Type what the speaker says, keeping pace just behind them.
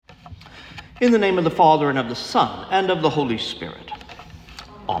In the name of the Father, and of the Son, and of the Holy Spirit.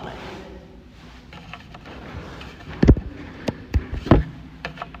 Amen.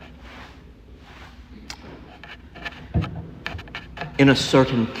 In a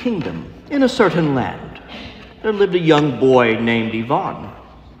certain kingdom, in a certain land, there lived a young boy named Ivan,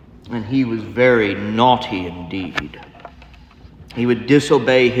 and he was very naughty indeed. He would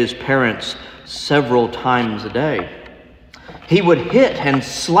disobey his parents several times a day. He would hit and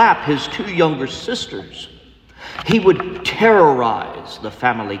slap his two younger sisters. He would terrorize the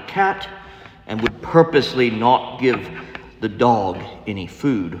family cat and would purposely not give the dog any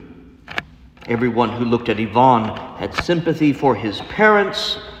food. Everyone who looked at Ivan had sympathy for his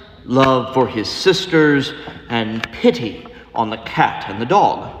parents, love for his sisters, and pity on the cat and the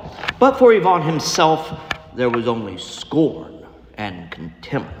dog. But for Ivan himself, there was only scorn and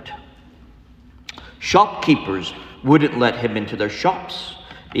contempt. Shopkeepers wouldn't let him into their shops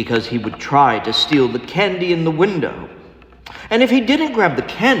because he would try to steal the candy in the window. And if he didn't grab the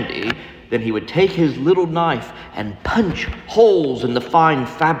candy, then he would take his little knife and punch holes in the fine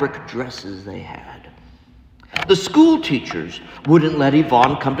fabric dresses they had. The school teachers wouldn't let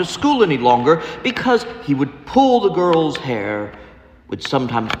Ivan come to school any longer because he would pull the girls' hair, would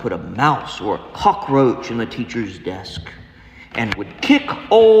sometimes put a mouse or a cockroach in the teacher's desk, and would kick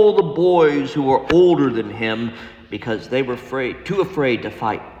all the boys who were older than him because they were too afraid to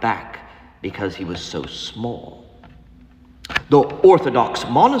fight back because he was so small. The Orthodox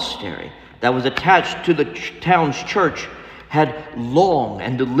monastery that was attached to the town's church had long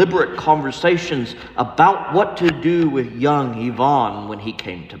and deliberate conversations about what to do with young Ivan when he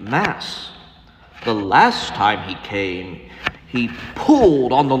came to Mass. The last time he came, he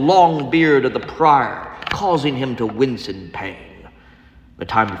pulled on the long beard of the prior, causing him to wince in pain. The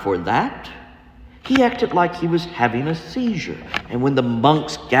time before that, he acted like he was having a seizure, and when the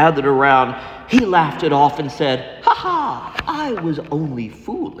monks gathered around, he laughed it off and said, "Ha ha, I was only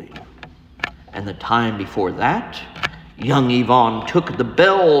fooling." And the time before that, young Ivan took the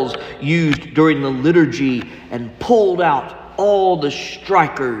bells used during the liturgy and pulled out all the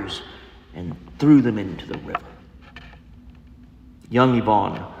strikers and threw them into the river. Young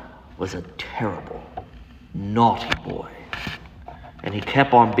Ivan was a terrible, naughty boy, and he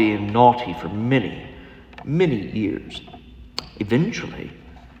kept on being naughty for many, many years. Eventually,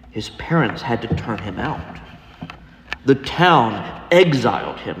 his parents had to turn him out. The town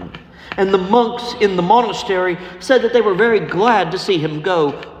exiled him, and the monks in the monastery said that they were very glad to see him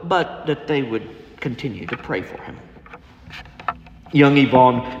go, but that they would continue to pray for him. Young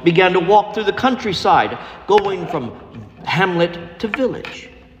Ivan began to walk through the countryside, going from hamlet to village,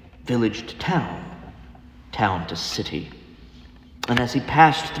 village to town, town to city. And as he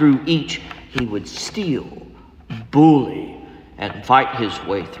passed through each, he would steal, bully, and fight his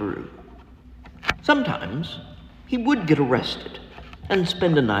way through. Sometimes he would get arrested and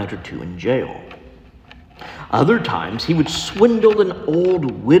spend a night or two in jail. Other times he would swindle an old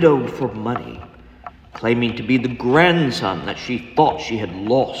widow for money, claiming to be the grandson that she thought she had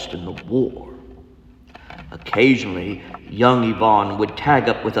lost in the war. Occasionally, young Ivan would tag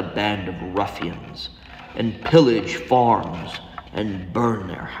up with a band of ruffians and pillage farms and burn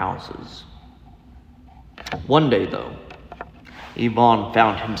their houses. One day, though, Ivan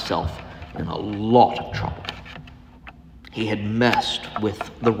found himself in a lot of trouble. He had messed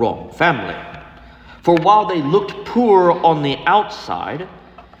with the wrong family. For while they looked poor on the outside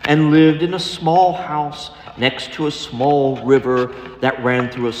and lived in a small house next to a small river that ran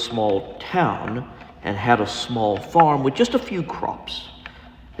through a small town and had a small farm with just a few crops,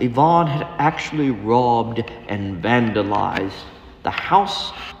 Ivan had actually robbed and vandalized the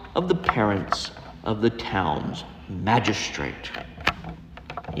house of the parents of the town's magistrate.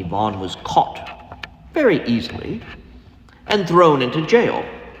 Ivan was caught very easily and thrown into jail.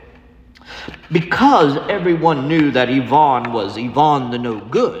 Because everyone knew that Ivan was Ivan the no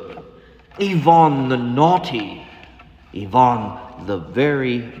good, Ivan the naughty, Ivan the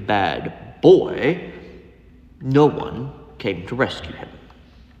very bad boy, no one came to rescue him.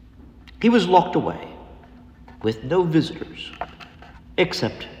 He was locked away with no visitors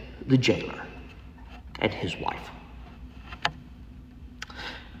except the jailer and his wife.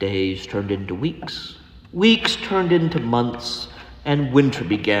 Days turned into weeks. Weeks turned into months, and winter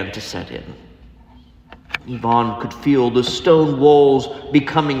began to set in. Ivan could feel the stone walls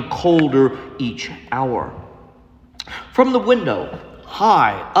becoming colder each hour. From the window,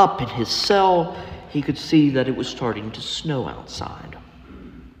 high up in his cell, he could see that it was starting to snow outside.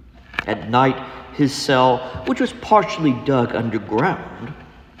 At night, his cell, which was partially dug underground,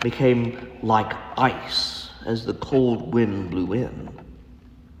 became like ice as the cold wind blew in.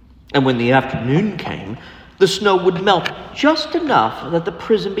 And when the afternoon came, the snow would melt just enough that the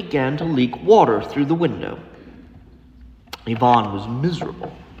prison began to leak water through the window. Ivan was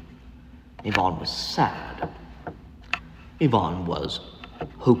miserable. Ivan was sad. Ivan was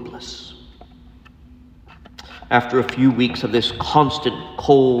hopeless. After a few weeks of this constant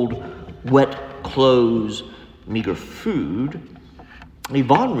cold, wet clothes, meager food,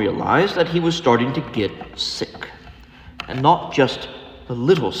 Ivan realized that he was starting to get sick. And not just a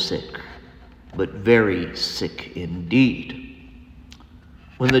little sick, but very sick indeed.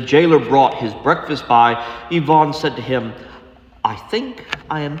 When the jailer brought his breakfast by, Ivan said to him, "I think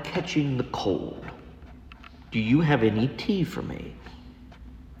I am catching the cold. Do you have any tea for me?"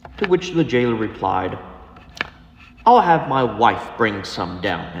 To which the jailer replied, "I'll have my wife bring some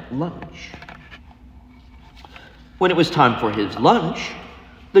down at lunch." When it was time for his lunch,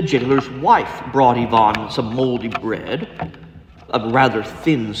 the jailer's wife brought Ivan some moldy bread, a rather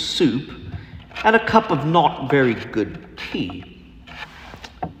thin soup, and a cup of not very good tea.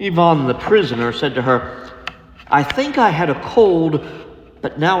 Ivan the prisoner said to her, "I think I had a cold,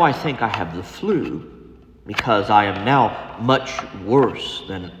 but now I think I have the flu, because I am now much worse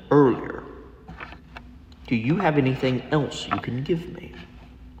than earlier. Do you have anything else you can give me?"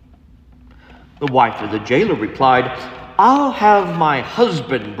 The wife of the jailer replied, "I'll have my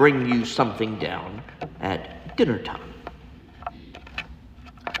husband bring you something down at dinner time."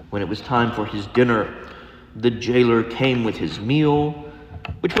 When it was time for his dinner, the jailer came with his meal,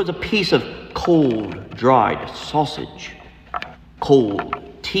 which was a piece of cold, dried sausage, cold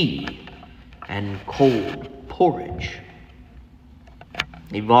tea, and cold porridge.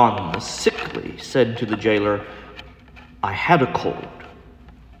 Ivan the sickly said to the jailer, "I had a cold.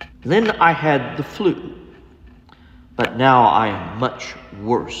 Then I had the flu. But now I am much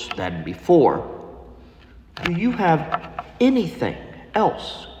worse than before. Do you have anything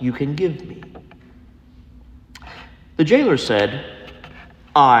else you can give me?" The jailer said,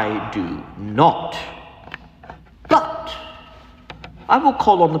 "I do not. But I will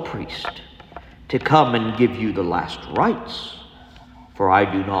call on the priest to come and give you the last rites, for I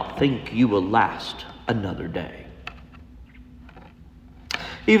do not think you will last another day."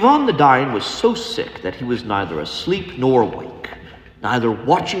 Ivan the dying was so sick that he was neither asleep nor awake, neither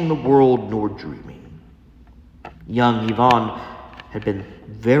watching the world nor dreaming. Young Ivan had been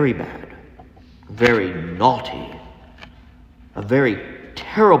very bad, very naughty, a very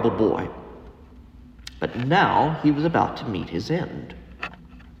terrible boy. But now he was about to meet his end.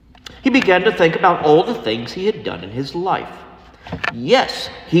 He began to think about all the things he had done in his life. Yes,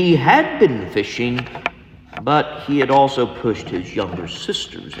 he had been fishing, but he had also pushed his younger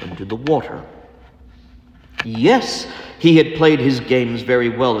sisters into the water. Yes, he had played his games very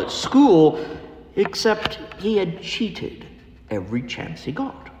well at school, except he had cheated every chance he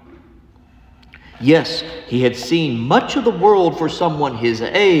got. Yes, he had seen much of the world for someone his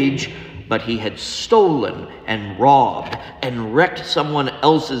age, but he had stolen and robbed and wrecked someone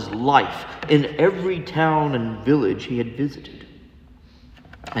else's life in every town and village he had visited.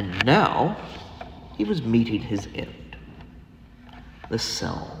 And now he was meeting his end. The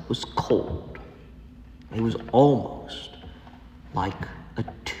cell was cold. It was almost like a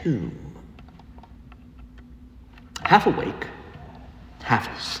tomb. Half awake,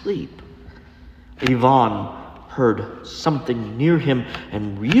 half asleep, Ivan heard something near him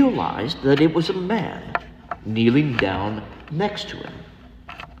and realized that it was a man kneeling down next to him,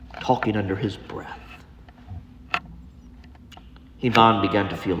 talking under his breath. Ivan began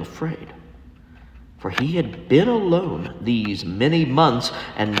to feel afraid, for he had been alone these many months,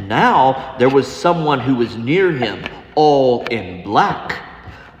 and now there was someone who was near him, all in black.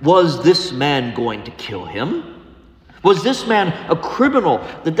 Was this man going to kill him? Was this man a criminal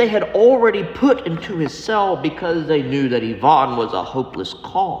that they had already put into his cell because they knew that Ivan was a hopeless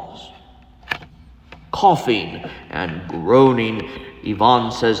cause? Coughing and groaning, Ivan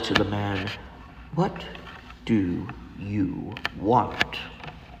says to the man, "What do you want?"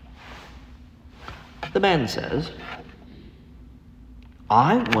 The man says,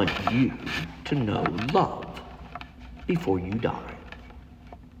 "I want you to know love before you die."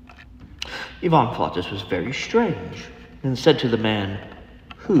 Ivan thought this was very strange and said to the man,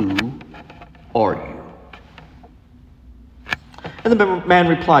 "Who are you?" And the man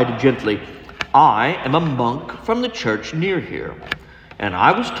replied gently, "I am a monk from the church near here, and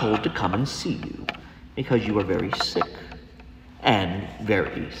I was told to come and see you because you are very sick and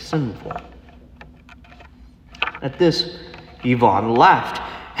very sinful." At this, Ivan laughed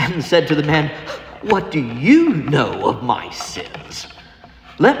and said to the man, "What do you know of my sins?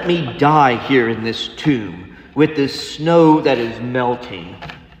 Let me die here in this tomb with this snow that is melting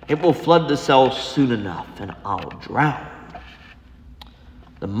It will flood the cell soon enough, and I'll drown."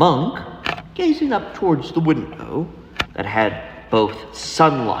 The monk, gazing up towards the window that had both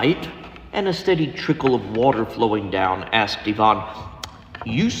sunlight and a steady trickle of water flowing down, asked Ivan,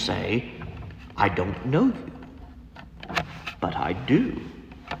 "You say I don't know you, but I do.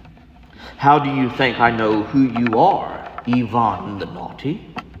 How do you think I know who you are, Ivan the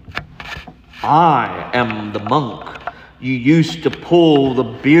Naughty? I am the monk you used to pull the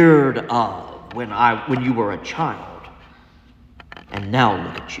beard of when you were a child. And now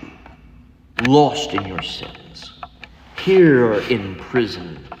look at you, lost in your sins, here in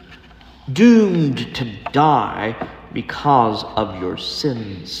prison, doomed to die because of your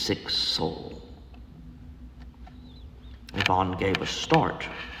sin-sick soul." Ivan gave a start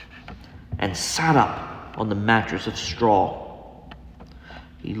and sat up on the mattress of straw.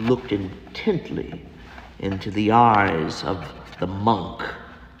 He looked intently into the eyes of the monk,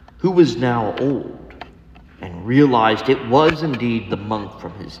 who was now old, and realized it was indeed the monk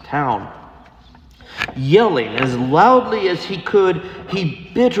from his town. Yelling as loudly as he could,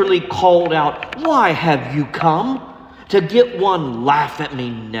 he bitterly called out, "Why have you come? To get one laugh at me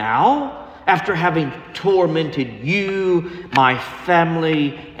now, after having tormented you, my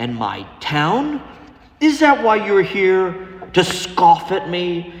family, and my town? Is that why you're here? To scoff at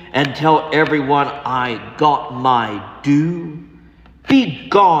me and tell everyone I got my due? Be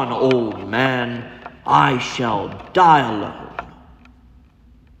gone, old man. I shall die alone."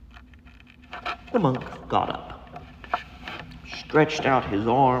 The monk got up, stretched out his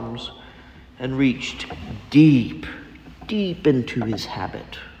arms, and reached deep into his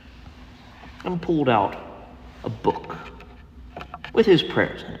habit, and pulled out a book with his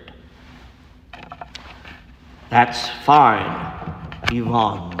prayers in it. "That's fine,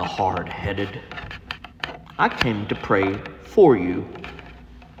 Ivan the hard-headed. I came to pray for you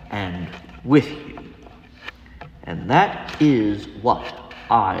and with you, and that is what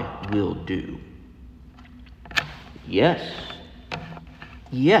I will do. Yes,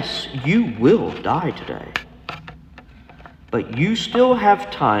 you will die today, but you still have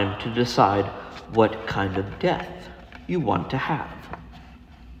time to decide what kind of death you want to have.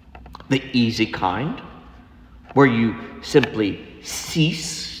 The easy kind, where you simply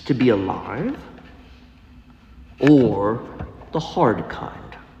cease to be alive, or the hard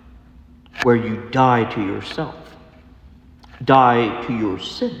kind, where you die to yourself, die to your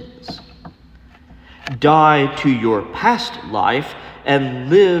sins, die to your past life, and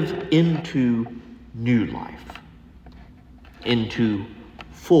live into new life, into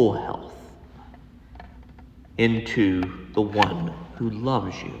full health, into the one who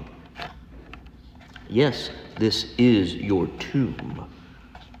loves you. Yes, this is your tomb,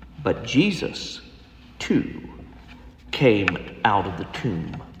 but Jesus, too, came out of the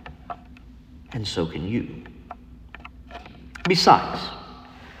tomb, and so can you. Besides,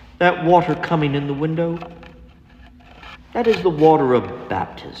 that water coming in the window, that is the water of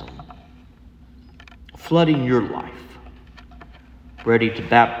baptism, flooding your life, ready to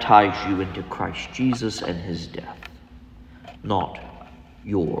baptize you into Christ Jesus and his death, not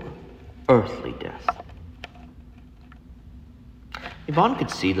your earthly death." Ivan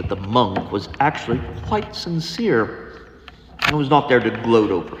could see that the monk was actually quite sincere and was not there to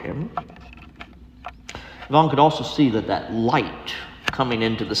gloat over him. Ivan could also see that light coming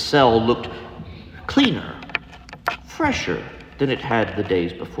into the cell looked cleaner, fresher than it had the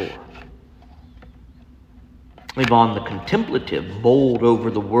days before. Ivan the contemplative mulled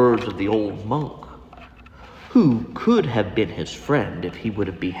over the words of the old monk, who could have been his friend if he would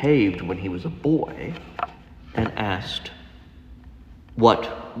have behaved when he was a boy, and asked,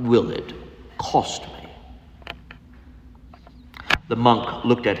 "What will it cost me?" The monk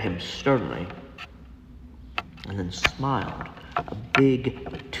looked at him sternly and then smiled, a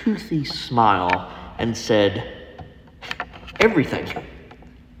big, toothy smile, and said, "Everything.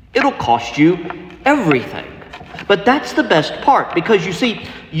 It'll cost you everything. But that's the best part, because you see,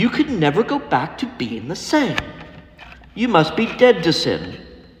 you could never go back to being the same. You must be dead to sin,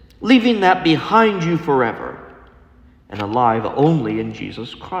 leaving that behind you forever, and alive only in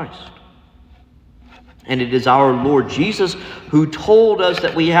Jesus Christ. And it is our Lord Jesus who told us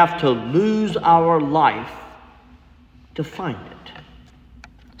that we have to lose our life to find it.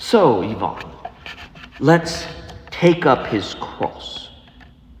 So, Ivan, let's take up his cross.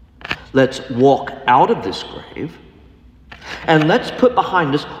 Let's walk out of this grave, and let's put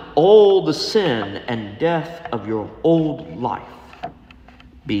behind us all the sin and death of your old life,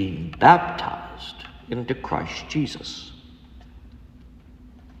 being baptized into Christ Jesus."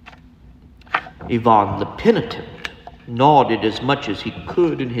 Ivan the penitent nodded as much as he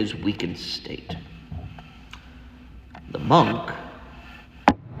could in his weakened state. The monk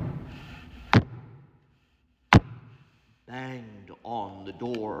banged on the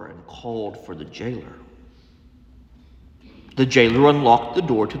door and called for the jailer. The jailer unlocked the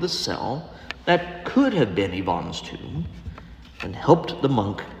door to the cell that could have been Ivan's tomb and helped the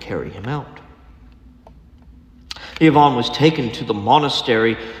monk carry him out. Ivan was taken to the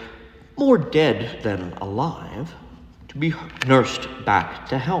monastery, more dead than alive, to be nursed back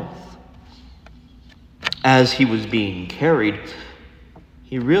to health. As he was being carried,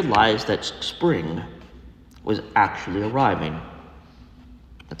 he realized that spring was actually arriving,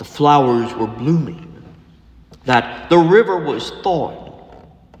 that the flowers were blooming, that the river was thawing,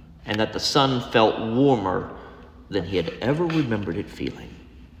 and that the sun felt warmer than he had ever remembered it feeling.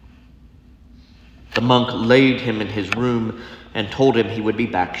 The monk laid him in his room and told him he would be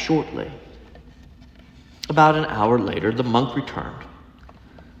back shortly. About an hour later, the monk returned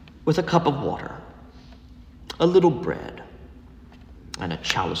with a cup of water, a little bread, and a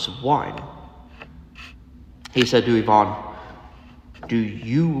chalice of wine. He said to Ivan, "Do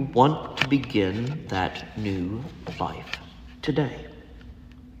you want to begin that new life today?"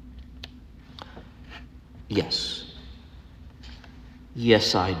 "Yes.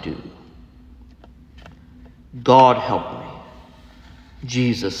 Yes, I do. God help me.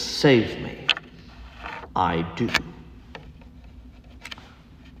 Jesus save me. I do."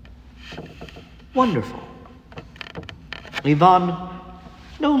 Wonderful. Ivan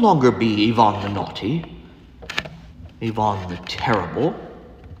no longer be Ivan the naughty, Ivan the terrible,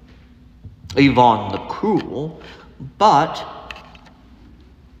 Ivan the cruel, but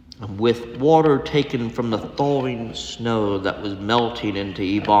with water taken from the thawing snow that was melting into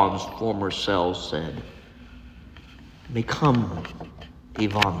Ivan's former cell, said, "Become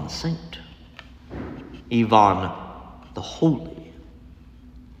Ivan the saint, Ivan the holy,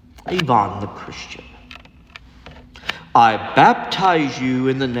 Ivan the Christian. I baptize you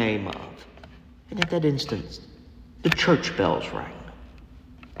in the name of," and at that instant, the church bells rang.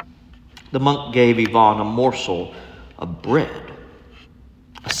 The monk gave Ivan a morsel of bread,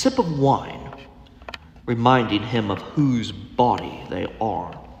 a sip of wine, reminding him of whose body they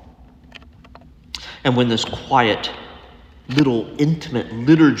are. And when this quiet, little intimate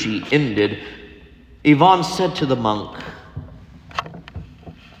liturgy ended, Ivan said to the monk,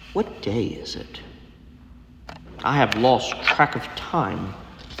 "What day is it? I have lost track of time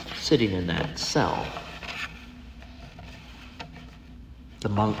sitting in that cell." The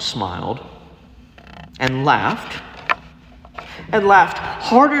monk smiled and laughed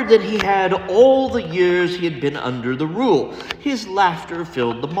harder than he had all the years he had been under the rule. His laughter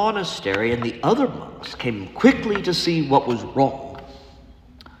filled the monastery, and the other monks came quickly to see what was wrong.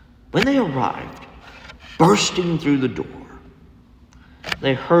 When they arrived, bursting through the door,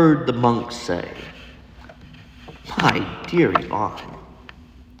 they heard the monk say, "My dear Ivan,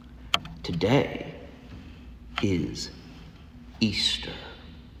 today is Easter."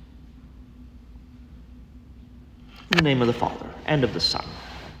 In the name of the Father, and of the Son,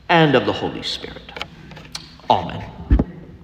 and of the Holy Spirit.